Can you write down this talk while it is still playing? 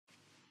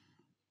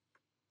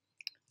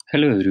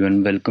Hello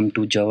everyone, welcome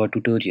to Java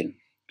tutorial.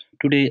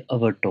 Today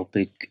our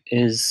topic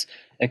is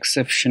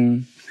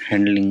exception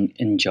handling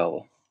in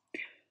Java.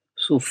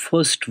 So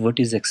first,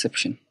 what is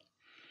exception?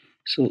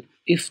 So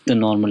if the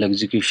normal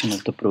execution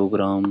of the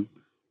program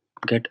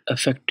get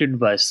affected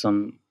by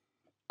some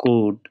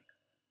code,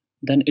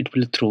 then it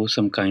will throw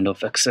some kind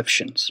of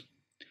exceptions.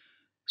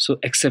 So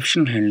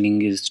exception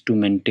handling is to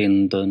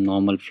maintain the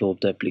normal flow of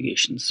the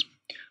applications.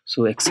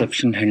 So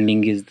exception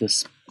handling is the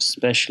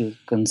special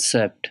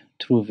concept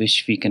through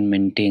which we can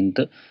maintain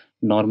the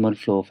normal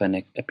flow of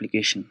an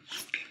application.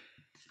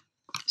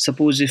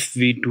 Suppose if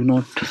we do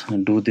not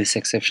do this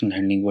exception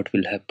handling, what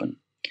will happen?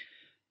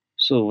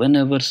 So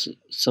whenever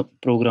some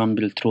program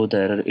will throw the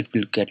error, it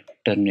will get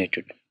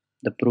terminated.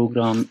 The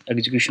program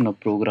execution of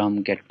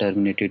program get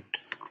terminated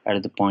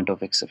at the point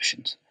of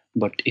exceptions.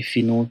 But if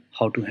we know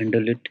how to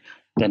handle it,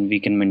 then we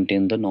can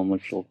maintain the normal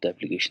flow of the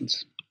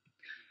applications.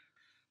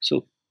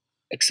 So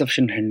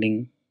exception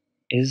handling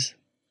is,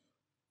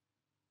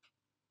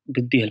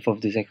 with the help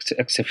of this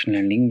exception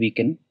handling, we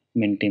can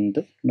maintain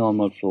the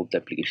normal flow of the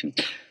application.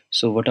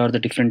 So what are the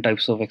different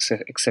types of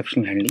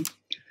exception handling?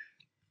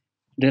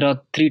 There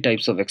are three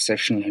types of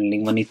exception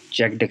handling. One is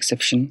checked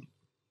exception,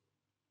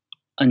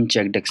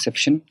 unchecked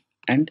exception,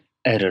 and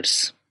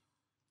errors.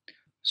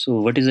 So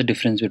what is the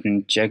difference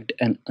between checked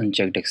and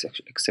unchecked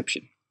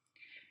exception?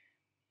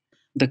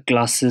 The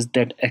classes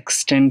that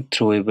extend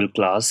throwable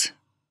class,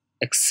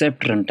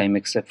 accept runtime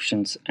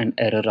exceptions, and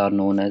error are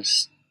known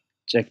as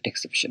checked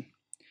exception.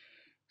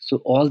 So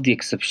all the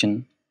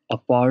exception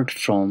apart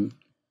from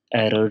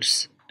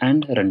errors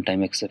and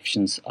runtime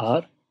exceptions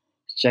are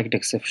checked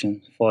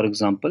exception. For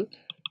example,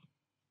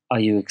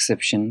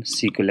 IOException,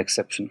 SQL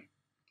exception.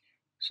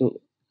 So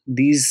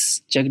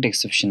these checked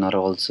exception are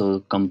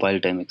also compile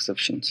time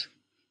exceptions.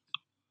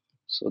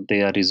 So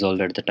they are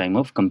resolved at the time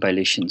of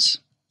compilations.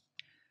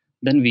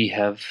 Then we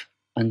have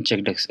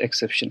unchecked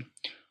exception.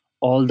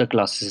 All the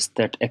classes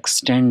that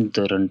extend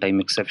the runtime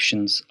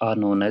exceptions are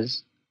known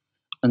as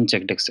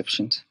unchecked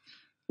exceptions,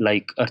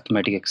 like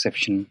arithmetic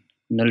exception,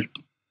 null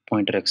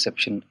pointer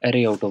exception,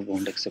 array out of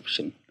bound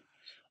exception.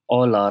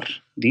 All are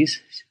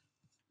these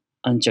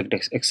unchecked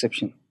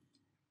exception.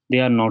 They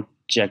are not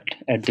checked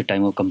at the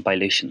time of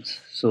compilations,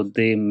 so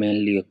they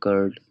mainly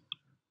occurred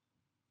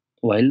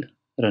while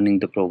running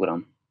the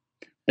program.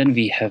 Then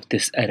we have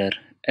this error.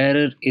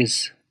 Error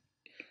is,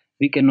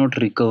 we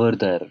cannot recover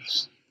the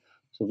errors.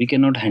 So we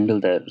cannot handle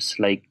the errors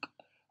like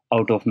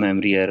out of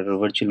memory error,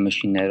 virtual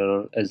machine error,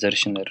 or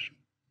assertion error.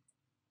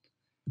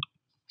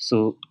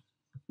 So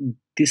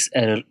these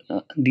error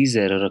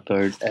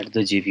occurred at the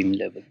JVM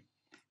level.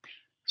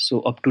 So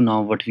up to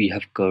now, what we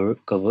have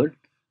covered,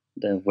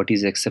 what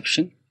is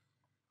exception,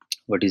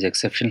 what is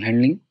exception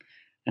handling,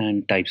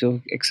 and types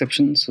of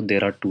exception. So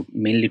there are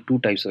mainly two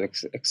types of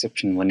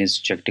exception. One is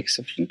checked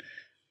exception,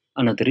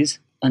 another is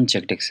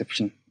unchecked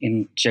exception.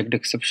 In checked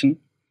exception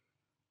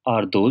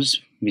are those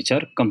which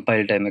are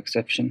compile time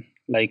exception,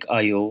 like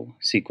IO,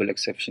 SQL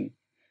exception,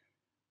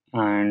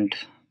 and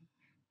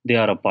they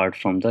are apart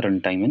from the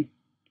runtime and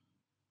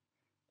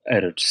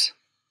errors.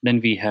 Then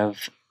we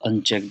have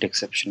unchecked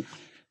exception.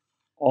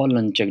 All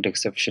unchecked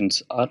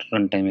exceptions are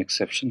runtime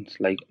exceptions,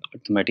 like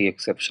arithmetic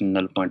exception,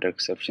 null pointer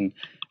exception,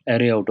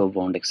 array out of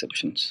bound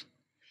exceptions.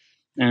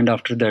 And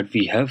after that,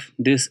 we have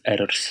these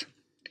errors.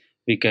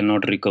 We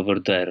cannot recover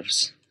the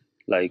errors,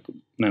 like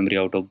memory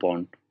out of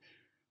bound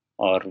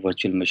or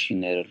virtual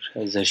machine error,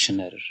 assertion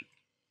error.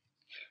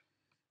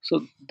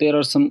 So there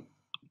are some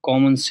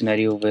common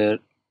scenario where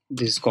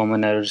these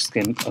common errors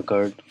can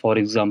occur. For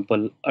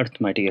example,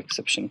 arithmetic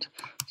exceptions.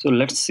 So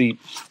let's see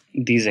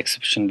these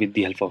exceptions with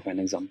the help of an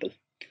example.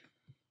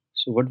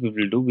 So what we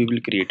will do, we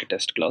will create a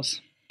test class.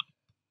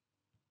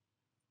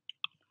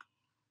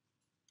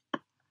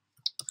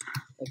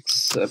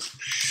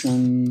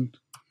 Exception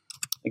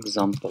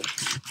example.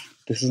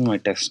 This is my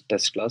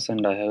test class,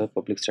 and I have a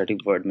public static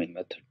void main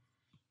method.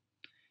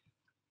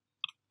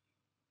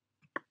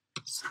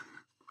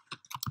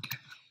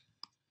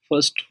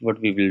 First, what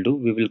we will do,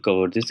 we will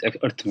cover this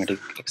arithmetic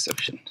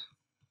exception.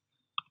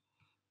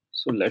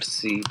 So let's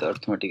see the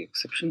arithmetic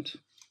exceptions.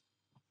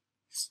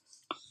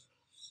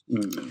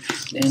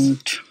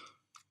 Int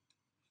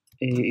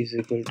a is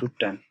equal to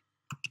 10.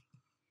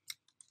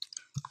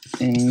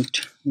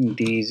 Int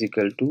d is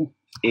equal to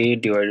a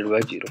divided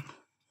by 0.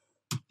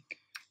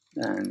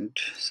 And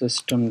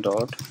system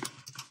dot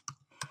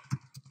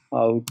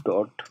out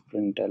dot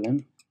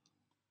println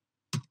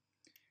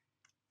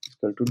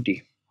equal to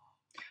d.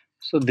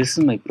 So this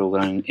is my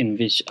program in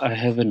which I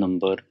have a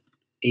number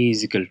a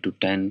is equal to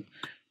 10,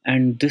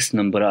 and this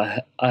number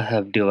I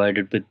have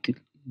divided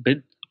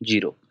with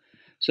 0.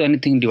 So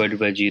anything divided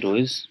by 0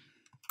 is,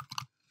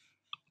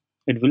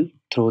 it will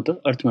throw the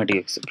arithmetic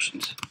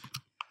exceptions.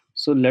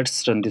 So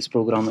let's run this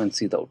program and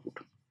see the output.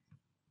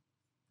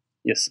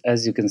 Yes,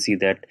 as you can see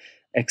that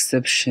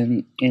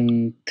exception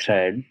in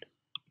thread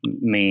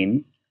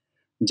main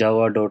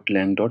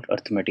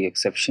java.lang.arithmetic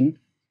exception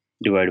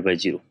divided by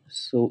 0.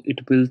 So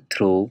it will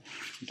throw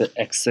the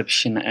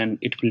exception and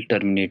it will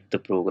terminate the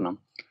program.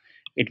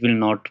 It will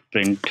not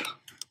print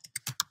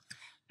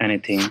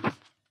anything,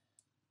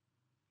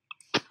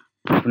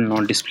 it will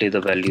not display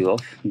the value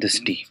of this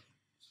D.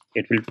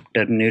 It will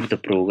terminate the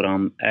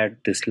program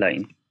at this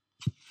line.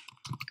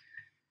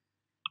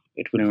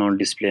 It will not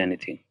display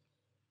anything.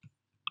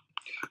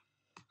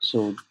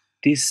 So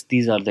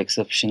these are the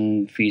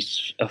exceptions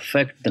which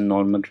affect the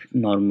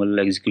normal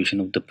execution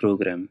of the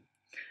program,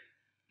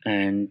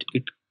 and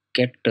it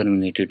get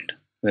terminated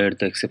where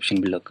the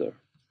exception will occur.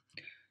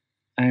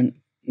 And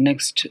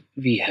next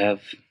we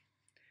have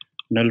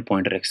null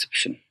pointer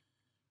exception.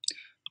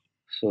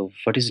 So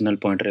what is null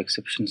pointer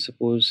exception?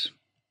 Suppose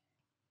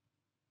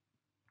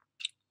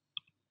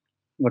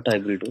what I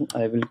will do,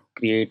 I will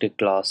create a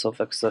class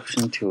of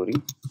exception theory.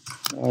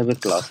 I have a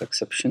class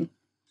exception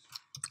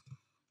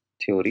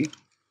theory,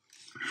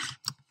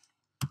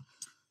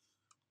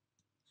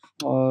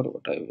 or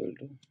what I will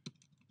do,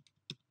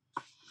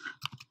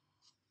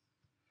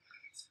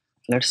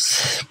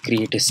 let's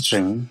create a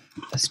string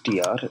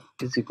str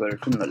is equal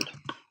to null.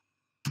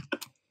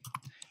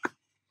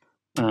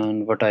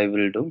 And what I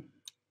will do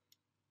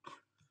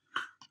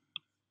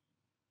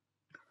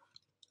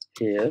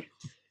here,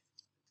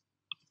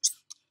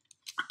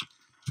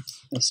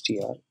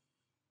 str,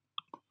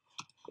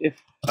 if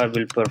I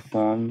will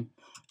perform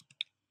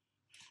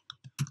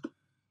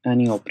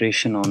any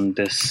operation on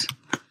this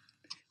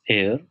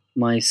here,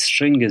 my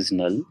string is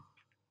null,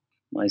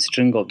 my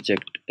string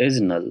object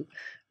is null,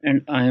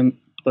 and I am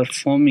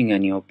performing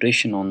any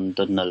operation on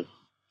the null.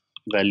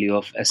 Value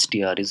of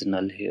str is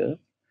null here,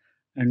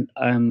 and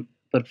I am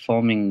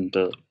performing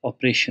the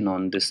operation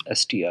on this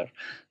str,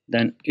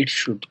 then it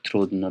should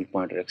throw the null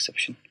pointer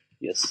exception.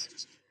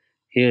 Yes,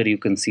 here you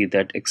can see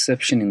that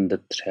exception in the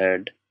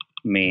thread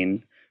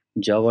main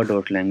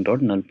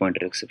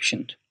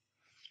java.lang.nullPointerException.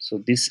 So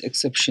this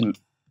exception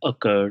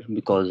occurred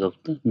because of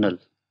the null.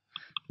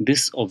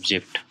 This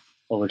object,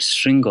 our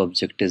string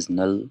object, is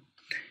null,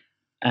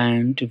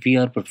 and we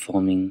are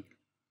performing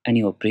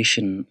any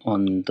operation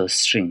on the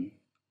string,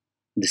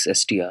 this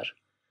str.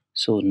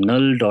 So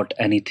null dot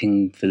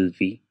anything will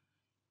be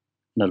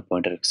null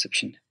pointer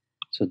exception.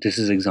 So this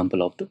is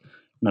example of the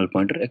null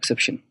pointer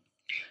exception.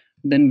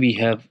 Then we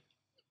have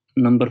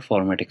number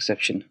format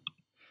exception.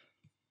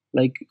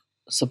 Like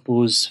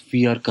suppose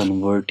we are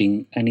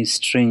converting any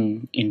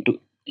string into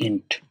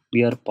int.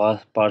 We are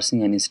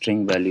parsing any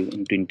string value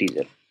into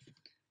integer.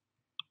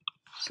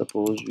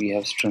 Suppose we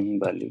have string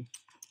value.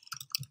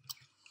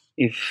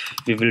 If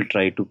we will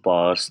try to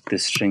parse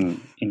this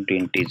string into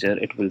integer,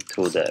 it will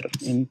throw the error.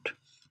 Int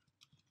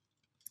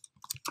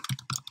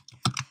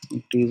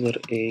integer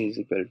a is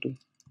equal to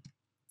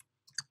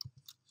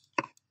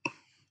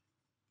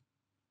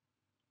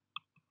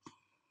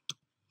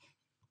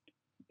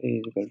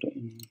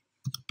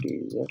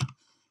integer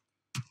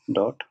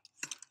dot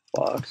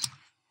parse.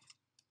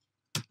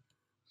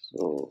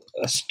 So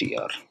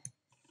str,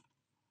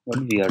 what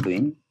we are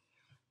doing,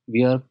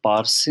 we are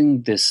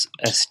parsing this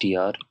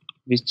str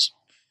which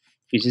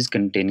is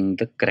containing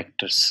the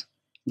characters,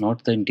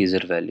 not the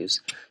integer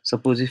values.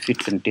 Suppose if it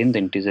contains the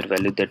integer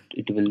value, that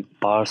it will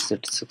parse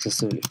it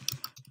successfully.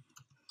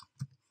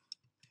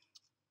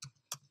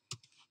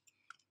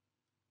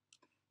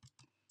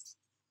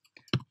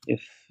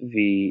 If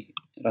we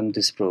run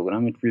this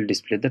program, it will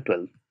display the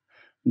 12.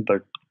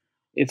 But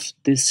if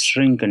this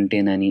string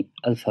contain any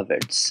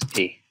alphabets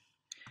a,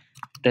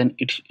 then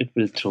it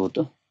will throw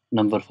the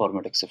number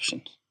format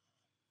exception.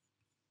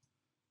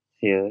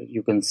 Here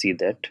you can see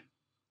that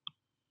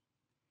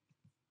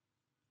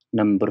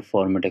number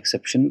format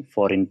exception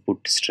for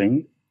input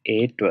string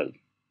a12.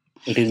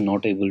 It is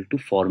not able to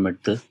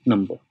format the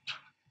number.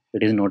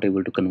 It is not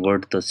able to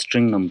convert the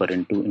string number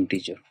into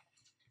integer.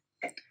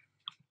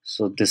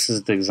 So this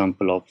is the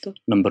example of the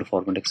number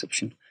format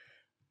exception.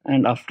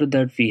 And after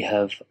that we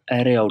have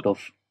array out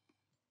of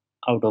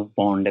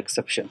bound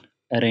exception,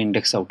 array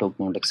index out of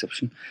bound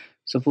exception.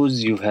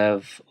 Suppose you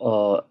have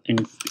a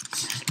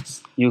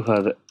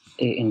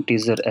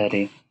integer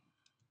array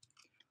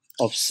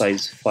of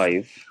size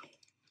 5,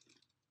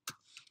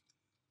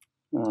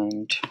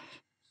 and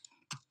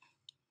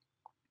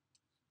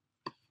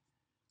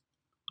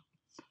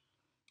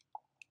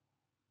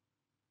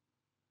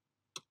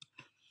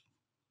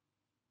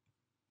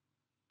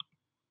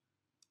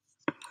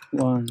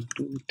one,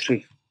 two,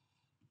 three.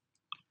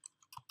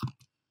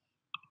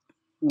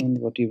 And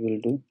what you will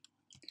do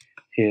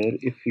here,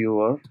 if you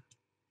are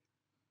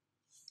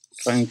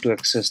trying to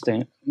access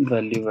the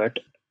value at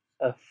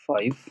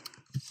f5,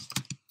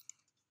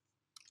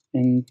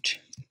 int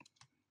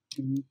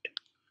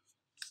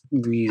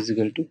v is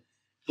equal to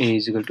a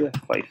is equal to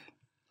f5.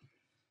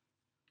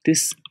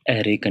 This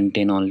array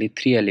contain only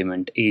 3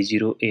 elements,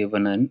 a0,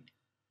 a1 and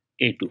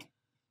a2.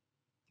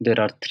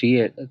 There are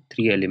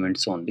three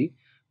elements only.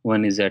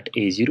 One is at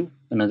a0,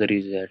 another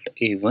is at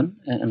a1,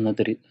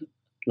 and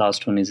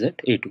last one is at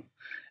a2.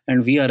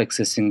 And we are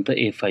accessing the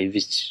a5,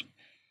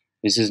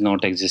 which is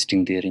not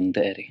existing there in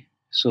the array.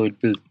 So it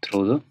will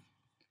throw the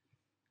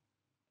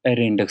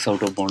array index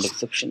out of bound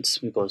exceptions,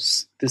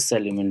 because this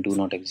element do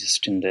not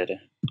exist in the array,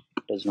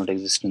 does not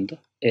exist in the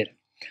array.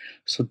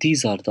 So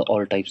these are the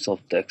all types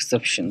of the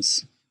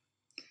exceptions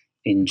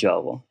in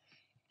Java,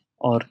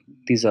 or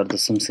these are the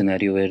some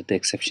scenario where the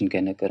exception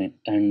can occur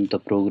and the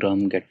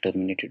program get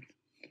terminated.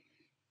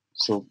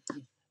 So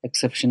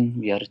exception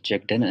we are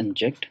checked and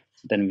unchecked.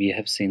 Then we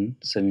have seen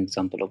some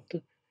example of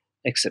the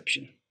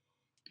exception.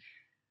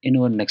 In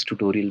our next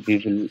tutorial, we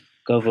will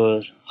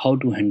cover how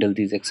to handle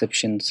these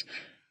exceptions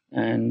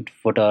and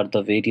what are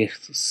the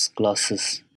various classes